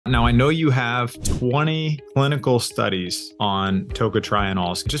Now, I know you have 20 clinical studies on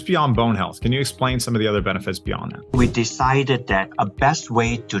tocotrienols, just beyond bone health. Can you explain some of the other benefits beyond that? We decided that a best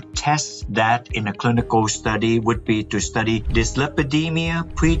way to test that in a clinical study would be to study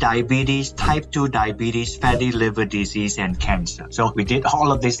dyslipidemia, prediabetes, type 2 diabetes, fatty liver disease, and cancer. So we did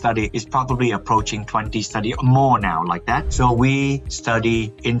all of this study. It's probably approaching 20 studies or more now like that. So we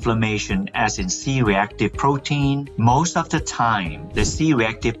study inflammation as in C-reactive protein. Most of the time, the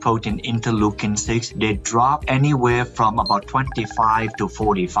C-reactive protein interleukin-6, they drop anywhere from about 25 to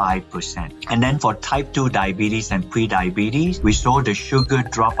 45%. And then for type 2 diabetes and prediabetes, we saw the sugar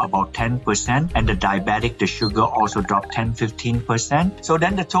drop about 10%, and the diabetic, the sugar also dropped 10-15%. So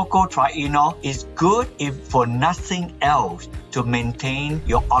then the tocotrienol is good if for nothing else to maintain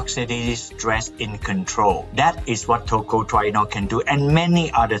your oxidative stress in control. That is what tocotrienol can do, and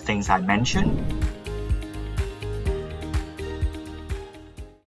many other things I mentioned.